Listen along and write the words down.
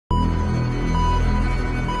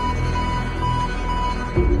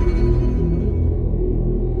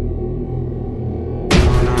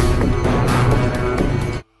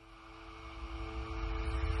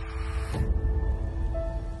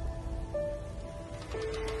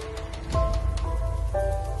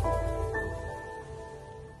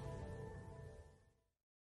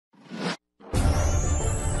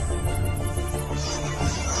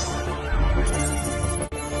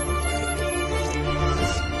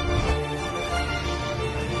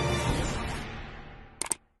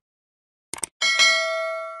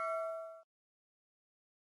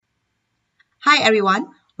Hi everyone,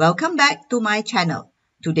 welcome back to my channel.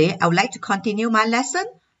 Today I would like to continue my lesson,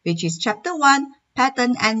 which is Chapter 1,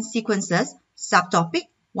 Pattern and Sequences, Subtopic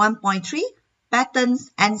 1.3,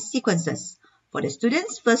 Patterns and Sequences. For the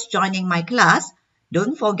students first joining my class,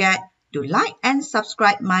 don't forget to like and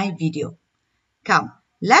subscribe my video. Come,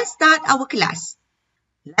 let's start our class.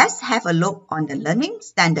 Let's have a look on the learning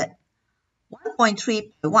standard.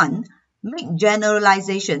 1.3.1, make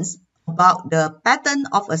generalizations about the pattern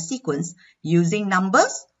of a sequence using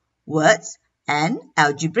numbers, words, and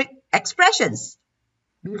algebraic expressions.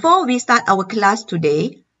 Before we start our class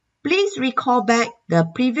today, please recall back the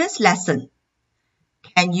previous lesson.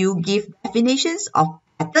 Can you give definitions of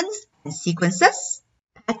patterns and sequences?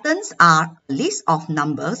 Patterns are a list of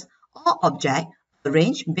numbers or objects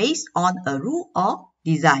arranged based on a rule or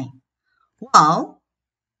design, while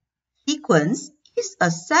sequence is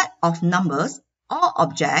a set of numbers or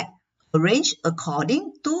objects arranged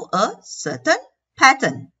according to a certain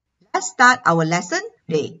pattern. Let's start our lesson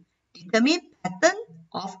today. Determine pattern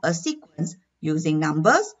of a sequence using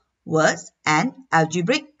numbers, words, and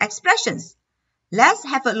algebraic expressions. Let's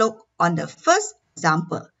have a look on the first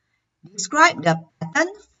example. Describe the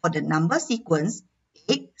pattern for the number sequence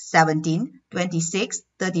 8, 17, 26,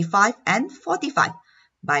 35, and 45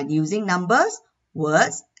 by using numbers,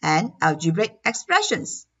 words, and algebraic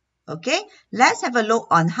expressions. Okay, let's have a look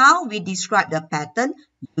on how we describe the pattern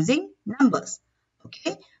using numbers.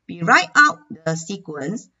 Okay, we write out the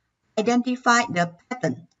sequence, identify the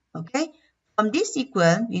pattern. Okay, from this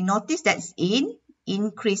sequence, we notice that it's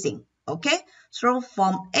increasing. Okay, so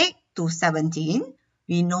from 8 to 17,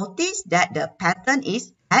 we notice that the pattern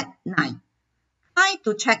is at 9. Try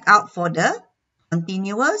to check out for the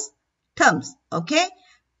continuous terms. Okay,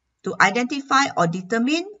 to identify or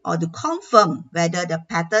determine or to confirm whether the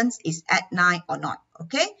pattern is at 9 or not.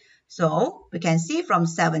 Okay, so we can see from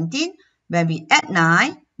 17, when we add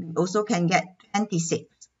 9, we also can get 26.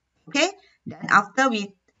 Okay, then after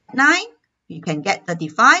we add 9, we can get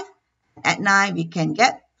 35. At 9, we can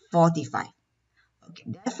get 45. Okay,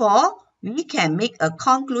 therefore, we can make a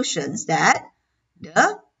conclusion that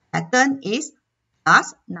the pattern is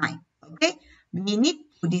plus 9. Okay, we need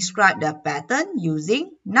to describe the pattern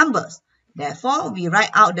using numbers. Therefore, we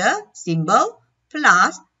write out the symbol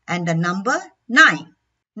plus and the number 9.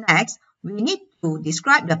 Next, we need to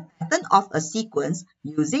describe the pattern of a sequence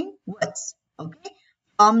using words. Okay,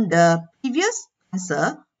 from the previous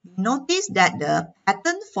answer, we notice that the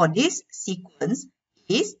pattern for this sequence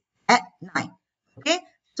is at 9. Okay,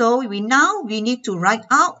 so we need to write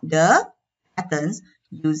out the patterns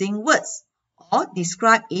using words or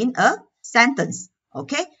describe in a sentence.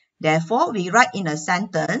 Okay, therefore, we write in a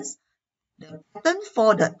sentence, the pattern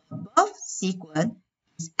for the above sequence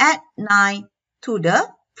is add 9 to the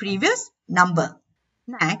previous number.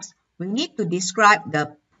 Next, we need to describe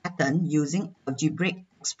the pattern using algebraic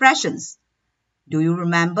expressions. Do you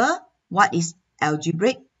remember what is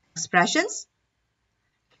algebraic expressions?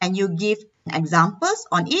 Can you give examples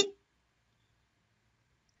on it?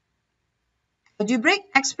 Algebraic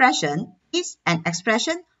expression is an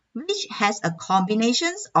expression which has a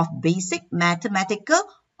combination of basic mathematical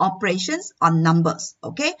operations on numbers,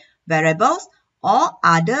 okay, variables, or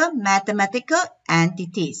other mathematical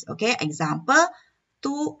entities. Okay, example,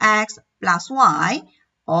 2x plus y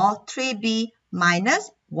or 3b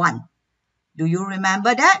minus 1. Do you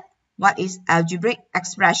remember that? What is algebraic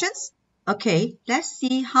expressions? Okay, let's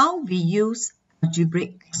see how we use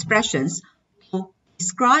algebraic expressions to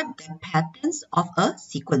describe the patterns of a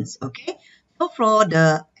sequence. Okay, so for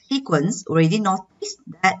the sequence, already noticed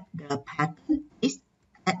that the pattern is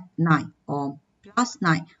at 9 or plus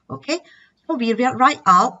 9. Okay, so we write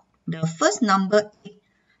out the first number 8.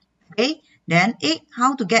 Okay, then 8,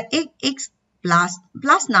 how to get 8? 8 plus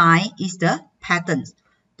 9 is the pattern.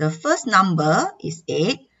 The first number is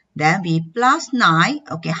 8, then we plus 9.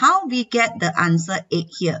 Okay, how we get the answer 8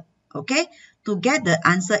 here? Okay, to get the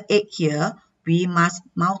answer 8 here, we must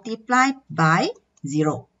multiply by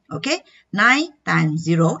 0. Okay, 9 times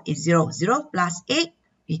 0 is 0. 0 plus 8,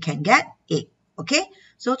 we can get 8. Okay,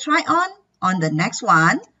 so try on the next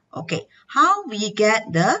one. Okay, how we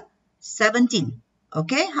get the 17?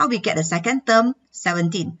 Okay, how we get the second term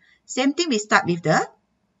 17? Same thing, we start with the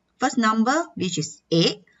first number, which is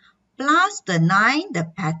 8, plus the 9, the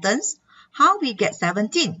patterns. How we get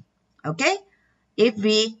 17? Okay, if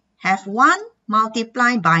we have 1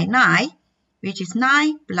 multiplied by 9, which is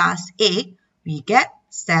 9 plus 8, we get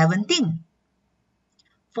 17.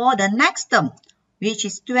 For the next term, which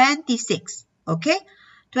is 26, okay?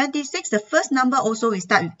 26, the first number also we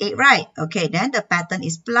start with 8, right? Okay, then the pattern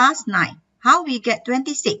is plus 9. How we get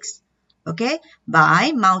 26? Okay,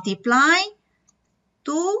 by multiplying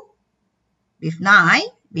 2 with 9,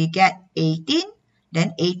 we get 18.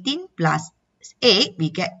 Then 18 plus 8,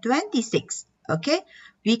 we get 26. Okay,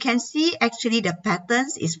 we can see actually the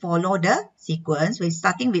patterns is follow the sequence. We're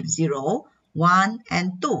starting with 0, 1,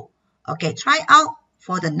 and 2. Okay, try out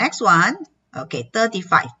for the next one. Okay,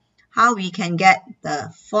 35. How we can get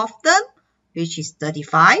the fourth term, which is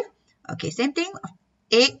 35. Okay, same thing.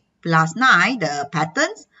 8 plus 9, the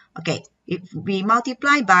patterns. Okay, if we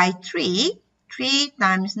multiply by 3, 3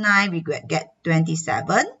 times 9, we get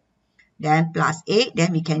 27. Then plus 8,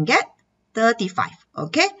 then we can get 35.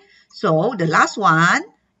 Okay, so the last one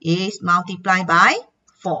is multiply by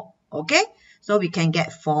 4. Okay, so we can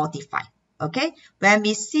get 45. Okay, when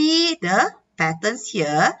we see the patterns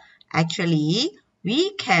here, actually,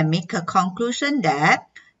 we can make a conclusion that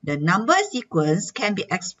the number sequence can be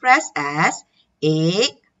expressed as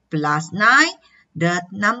 8 plus 9. The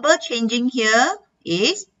number changing here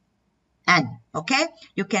is n. Okay,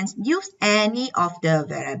 you can use any of the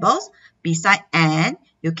variables. Beside n,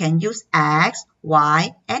 you can use x,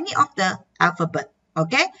 y, any of the alphabet.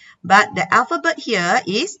 Okay, but the alphabet here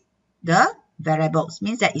is the variables,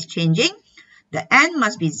 means that it's changing. The n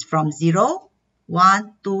must be from 0,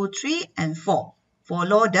 1, 2, 3, and 4.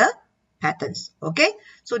 Follow the patterns. Okay,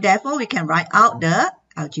 so therefore we can write out the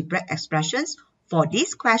algebraic expressions for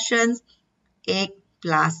these questions 8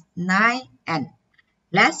 plus 9n.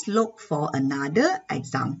 Let's look for another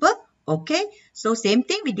example. Okay, so same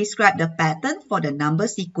thing, we describe the pattern for the number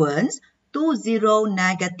sequence 2, 0,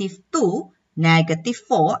 negative 2, negative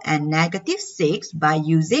 4, and negative 6 by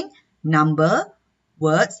using number,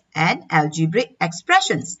 words, and algebraic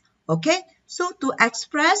expressions. Okay, so to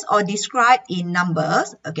express or describe in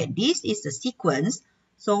numbers, okay, this is the sequence.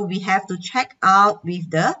 So we have to check out with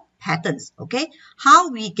the patterns. Okay, how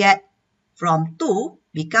we get from 2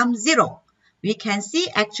 become 0. We can see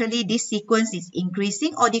actually this sequence is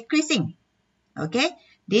increasing or decreasing. Okay,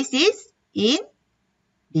 this is in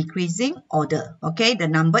decreasing order. Okay, the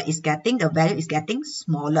number is getting, the value is getting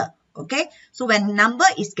smaller. Okay, so when number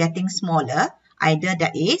is getting smaller, either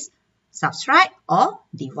that is subtract or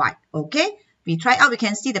divide. Okay, we try out, we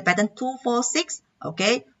can see the pattern 2, 4, 6.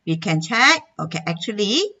 Okay, we can check. Okay,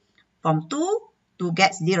 actually from 2 to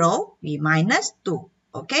get 0, we minus 2.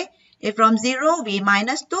 Okay, if from 0 we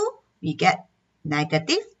minus 2, we get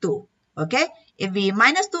negative 2. Okay, if we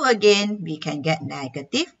minus 2 again, we can get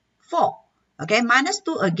negative 4. Okay, minus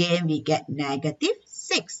 2 again, we get negative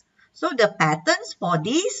 6. So the patterns for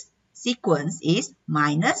this sequence is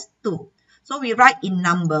minus 2. So we write in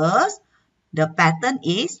numbers, the pattern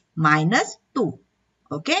is minus 2.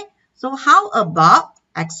 Okay, so how about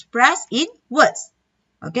express in words?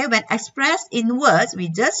 Okay, when expressed in words, we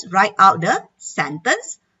just write out the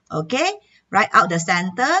sentence. Okay, write out the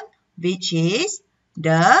sentence, which is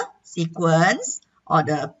the sequence or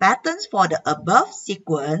the patterns for the above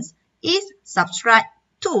sequence is subtract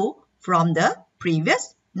 2 from the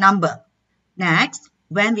previous number. Next,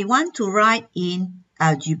 when we want to write in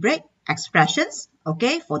algebraic expressions,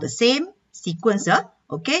 okay, for the same sequence,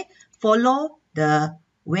 okay, follow the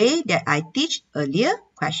way that I teach earlier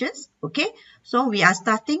questions. Okay, so we are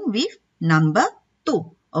starting with number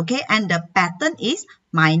 2. Okay, and the pattern is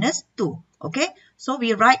minus 2. Okay, so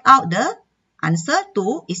we write out the answer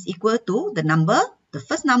 2 is equal to the number, the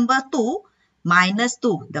first number 2 minus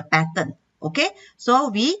 2, the pattern. Okay, so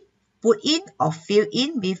we put in or fill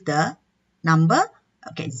in with the number,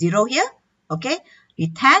 okay, 0 here. Okay, we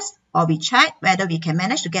test or we check whether we can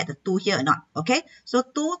manage to get the 2 here or not. Okay, so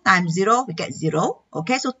 2 times 0, we get 0.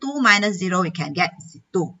 Okay, so 2 minus 0, we can get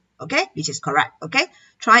 2. Okay, which is correct. Okay,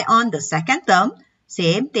 try on the second term.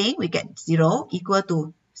 Same thing, we get 0 equal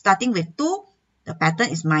to, starting with 2, the pattern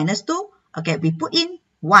is minus 2. Okay, we put in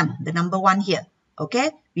 1, the number 1 here. Okay,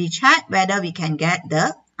 we check whether we can get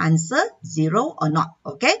the answer 0 or not.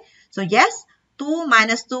 Okay, so yes, 2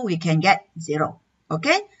 minus 2, we can get 0.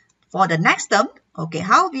 Okay, for the next term, okay,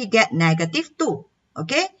 how we get negative 2?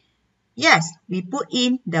 Okay, yes, we put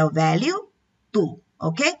in the value 2.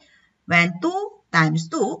 Okay, when 2 times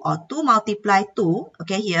 2 or 2 multiply 2,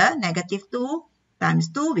 okay, here, negative 2 times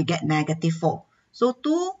 2, we get negative 4. So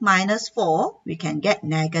 2 minus 4, we can get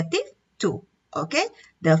negative 2. Okay,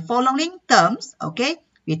 the following terms, okay,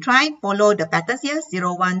 we try and follow the patterns here,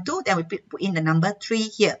 0, 1, 2, then we put in the number 3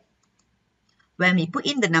 here. when we put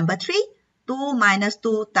in the number 3, 2 minus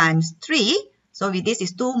 2 times 3. So this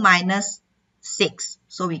is 2 minus 6.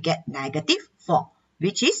 So we get negative 4,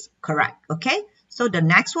 which is correct. Okay. So the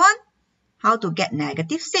next one, how to get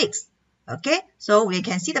negative 6. Okay. So we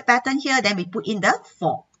can see the pattern here. Then we put in the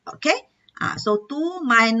 4. Okay. So 2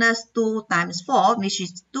 minus 2 times 4, which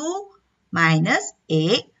is 2 minus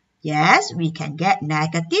 8. Yes, we can get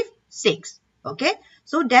negative 6. Okay.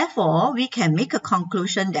 So therefore, we can make a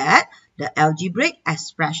conclusion that the algebraic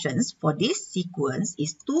expressions for this sequence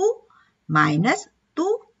is 2 minus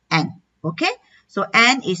 2n. Okay. So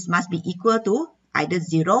n must be equal to either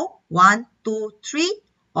 0, 1, 2, 3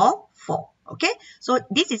 or 4. Okay. So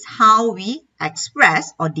this is how we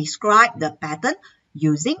express or describe the pattern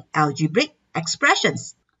using algebraic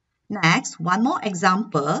expressions. Next, one more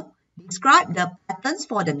example. Describe the patterns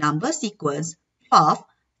for the number sequence 12,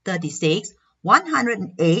 36,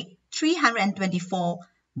 108, 324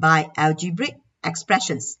 by algebraic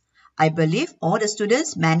expressions. I believe all the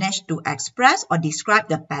students managed to express or describe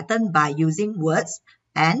the pattern by using words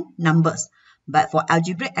and numbers. But for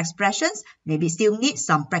algebraic expressions, maybe still need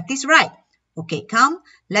some practice, right? Okay, come,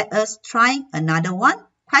 let us try another one.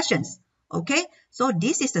 Questions. Okay, so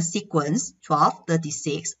this is the sequence 12,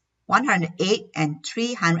 36, 108 and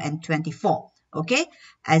 324. Okay,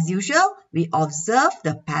 as usual, we observe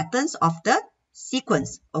the patterns of the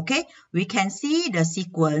sequence. Okay, we can see the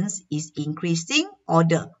sequence is increasing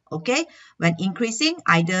order. Okay, when increasing,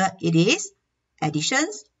 either it is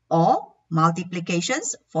additions or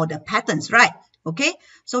multiplications for the patterns, right? Okay,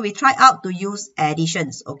 so we try out to use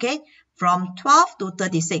additions. Okay, from 12 to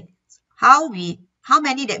 36, how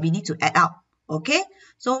many that we need to add up? Okay,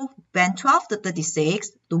 so when 12 to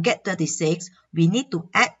 36, to get 36, we need to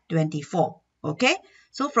add 24. Okay,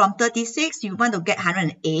 so from 36, you want to get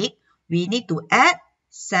 108, we need to add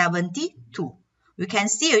 72. We can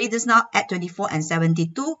see already just now add 24 and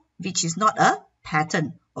 72, which is not a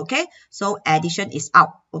pattern. Okay, so addition is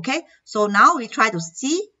out. Okay, so now we try to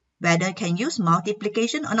see whether we can use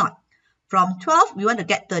multiplication or not. From 12, we want to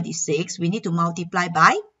get 36, we need to multiply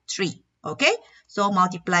by 3. Okay, so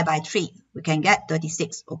multiply by 3, we can get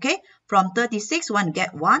 36. Okay, from 36, we want to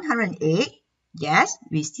get 108. Yes,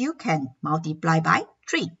 we still can multiply by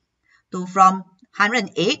 3. From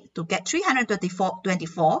 108 to get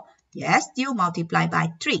 324, yes, still multiply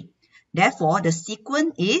by 3. Therefore, the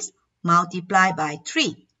sequence is multiply by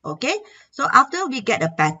 3. Okay, so after we get the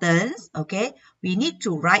patterns, okay, we need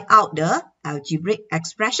to write out the algebraic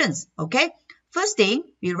expressions. Okay, first thing,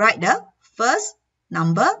 we write the first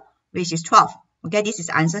number, which is 12. Okay, this is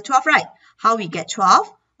answer 12, right? How we get 12?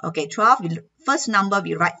 Okay, 12, first number,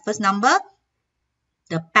 we write first number.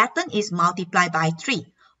 The pattern is multiply by 3.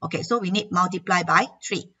 Okay, so we need multiply by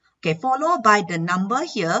 3. Okay, followed by the number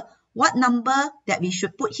here. What number that we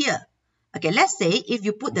should put here? Okay, let's say if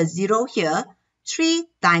you put the 0 here, 3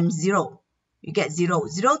 times 0, you get 0.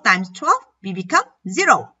 0 times 12, we become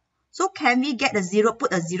 0. So can we get the 0,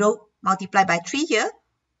 put a 0, multiply by 3 here?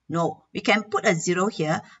 No, we can put a 0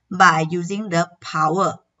 here by using the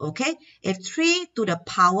power. Okay, if 3 to the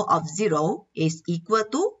power of 0 is equal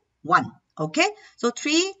to 1. Okay, so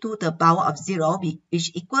 3 to the power of 0 is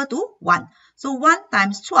equal to 1. So 1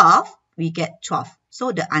 times 12, we get 12.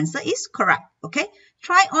 So the answer is correct. Okay,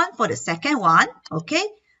 try on for the second one. Okay,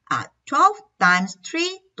 12 times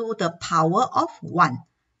 3 to the power of 1.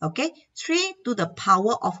 Okay, 3 to the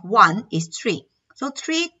power of 1 is 3. So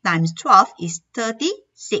 3 times 12 is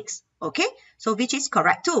 36. Okay, so which is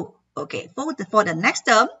correct too. Okay, for the next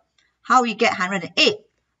term, how we get 108?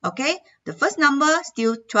 Okay, the first number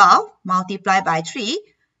still 12 multiplied by 3.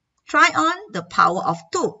 Try on the power of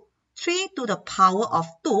 2. 3 to the power of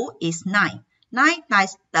 2 is 9. 9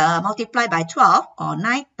 times multiplied by 12 or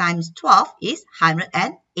 9 times 12 is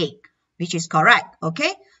 108, which is correct.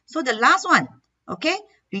 Okay, so the last one. Okay,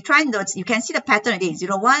 we try you can see the pattern already.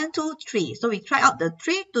 0, 1, 2, 3. So we try out the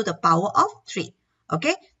 3 to the power of 3.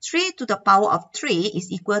 Okay, 3 to the power of 3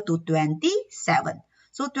 is equal to 27.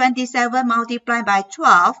 So 27 multiplied by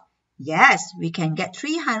 12, yes, we can get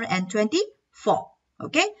 324.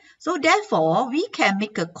 Okay, so therefore, we can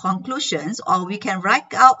make a conclusions or we can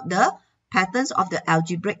write out the patterns of the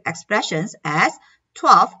algebraic expressions as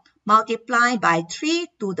 12 multiplied by 3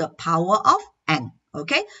 to the power of n.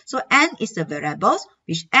 Okay, so n is the variables,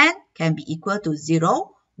 which n can be equal to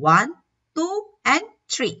 0, 1, 2, and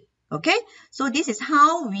 3. Okay, so this is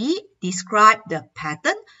how we describe the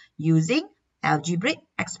pattern using algebraic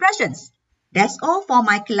expressions. That's all for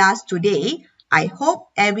my class today. I hope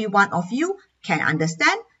every one of you can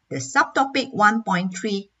understand the subtopic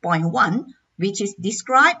 1.3.1, which is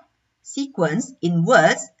describe sequence in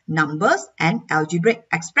words, numbers, and algebraic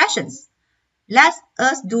expressions. let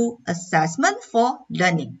us do assessment for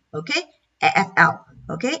learning. Okay, AFL.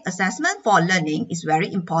 Okay, assessment for learning is very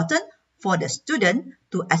important for the student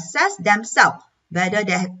to assess themselves whether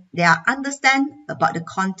they are understand about the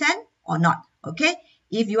content or not. Okay,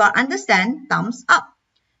 if you are understand, thumbs up.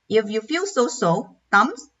 If you feel so,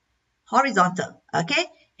 thumbs horizontal. Okay,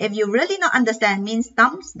 if you really not understand, means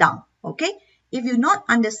thumbs down. Okay, if you not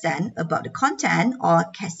understand about the content or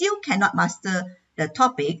still cannot master the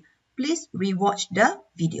topic, please rewatch the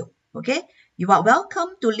video. Okay, you are welcome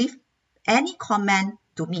to leave any comment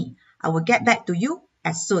to me. I will get back to you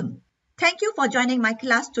as soon. Thank you for joining my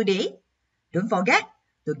class today. Don't forget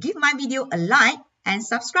to give my video a like and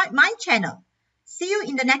subscribe my channel. See you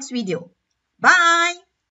in the next video. Bye.